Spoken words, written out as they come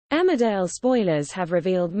Emmerdale spoilers have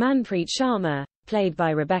revealed Manpreet Sharma, played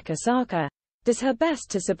by Rebecca Sarker, does her best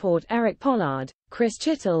to support Eric Pollard,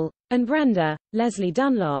 Chittel, and Brenda, Lesley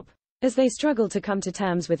Dunlop, as they struggle to come to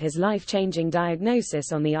terms with his life-changing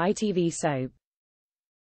diagnosis on the ITV soap.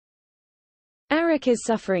 Eric is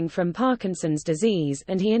suffering from Parkinson's disease,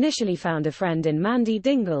 and he initially found a friend in Mandy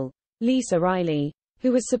Dingle, Lisa Riley,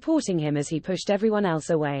 who was supporting him as he pushed everyone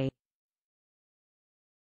else away.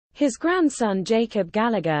 His grandson Jacob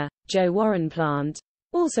Gallagher, Joe Warren Plant,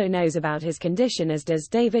 also knows about his condition, as does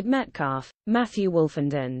David Metca, Matthew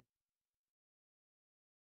Wolfenden.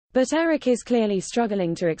 But Eric is clearly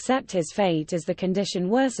struggling to accept his fate as the condition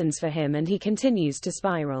worsens for him and he continues to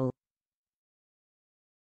spiral.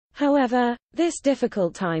 However, this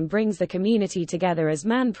difficult time brings the community together as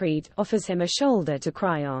Manpreet offers him a shoulder to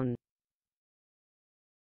cry on.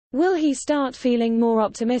 Will he start feeling more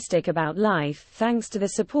optimistic about life thanks to the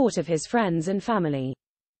support of his friends and family?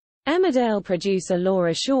 Emmerdale producer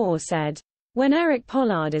Laura Shaw said, "When Eric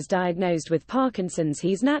Pollard is diagnosed with Parkinson's,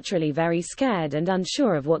 he's naturally very scared and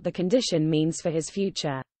unsure of what the condition means for his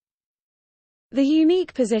future. The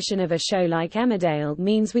unique position of a show like Emmerdale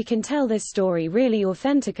means we can tell this story really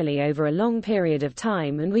authentically over a long period of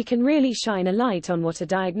time, and we can really shine a light on what a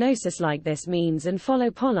diagnosis like this means and follow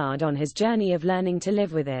Pollard on his journey of learning to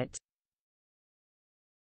live with it."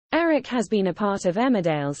 Eric has been a part of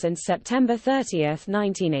Emmerdale since September 30,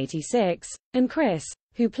 1986, and Chris,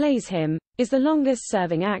 who plays him, is the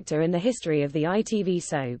longest-serving actor in the history of the ITV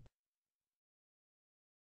soap.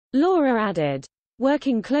 Laura added,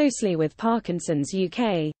 "Working closely with Parkinson's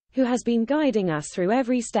UK, who has been guiding us through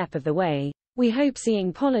every step of the way, we hope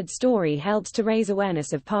seeing Pollard's story helps to raise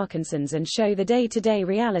awareness of Parkinson's and show the day-to-day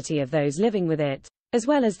reality of those living with it, as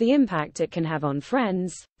well as the impact it can have on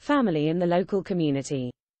friends, family and the local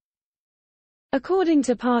community." According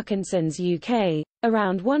to Parkinson's UK,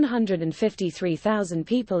 around 153,000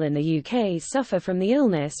 people in the UK suffer from the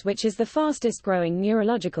illness, which is the fastest-growing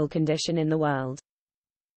neurological condition in the world.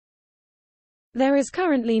 There is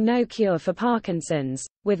currently no cure for Parkinson's,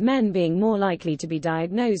 with men being more likely to be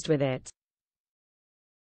diagnosed with it.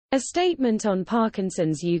 A statement on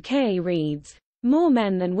Parkinson's UK reads, "More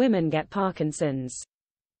men than women get Parkinson's.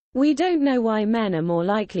 We don't know why men are more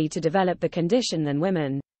likely to develop the condition than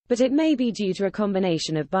women, but it may be due to a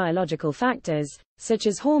combination of biological factors, such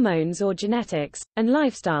as hormones or genetics, and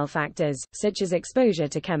lifestyle factors, such as exposure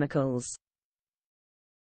to chemicals."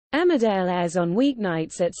 Emmerdale airs on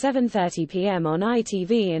weeknights at 7:30 p.m. on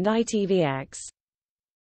ITV and ITVX.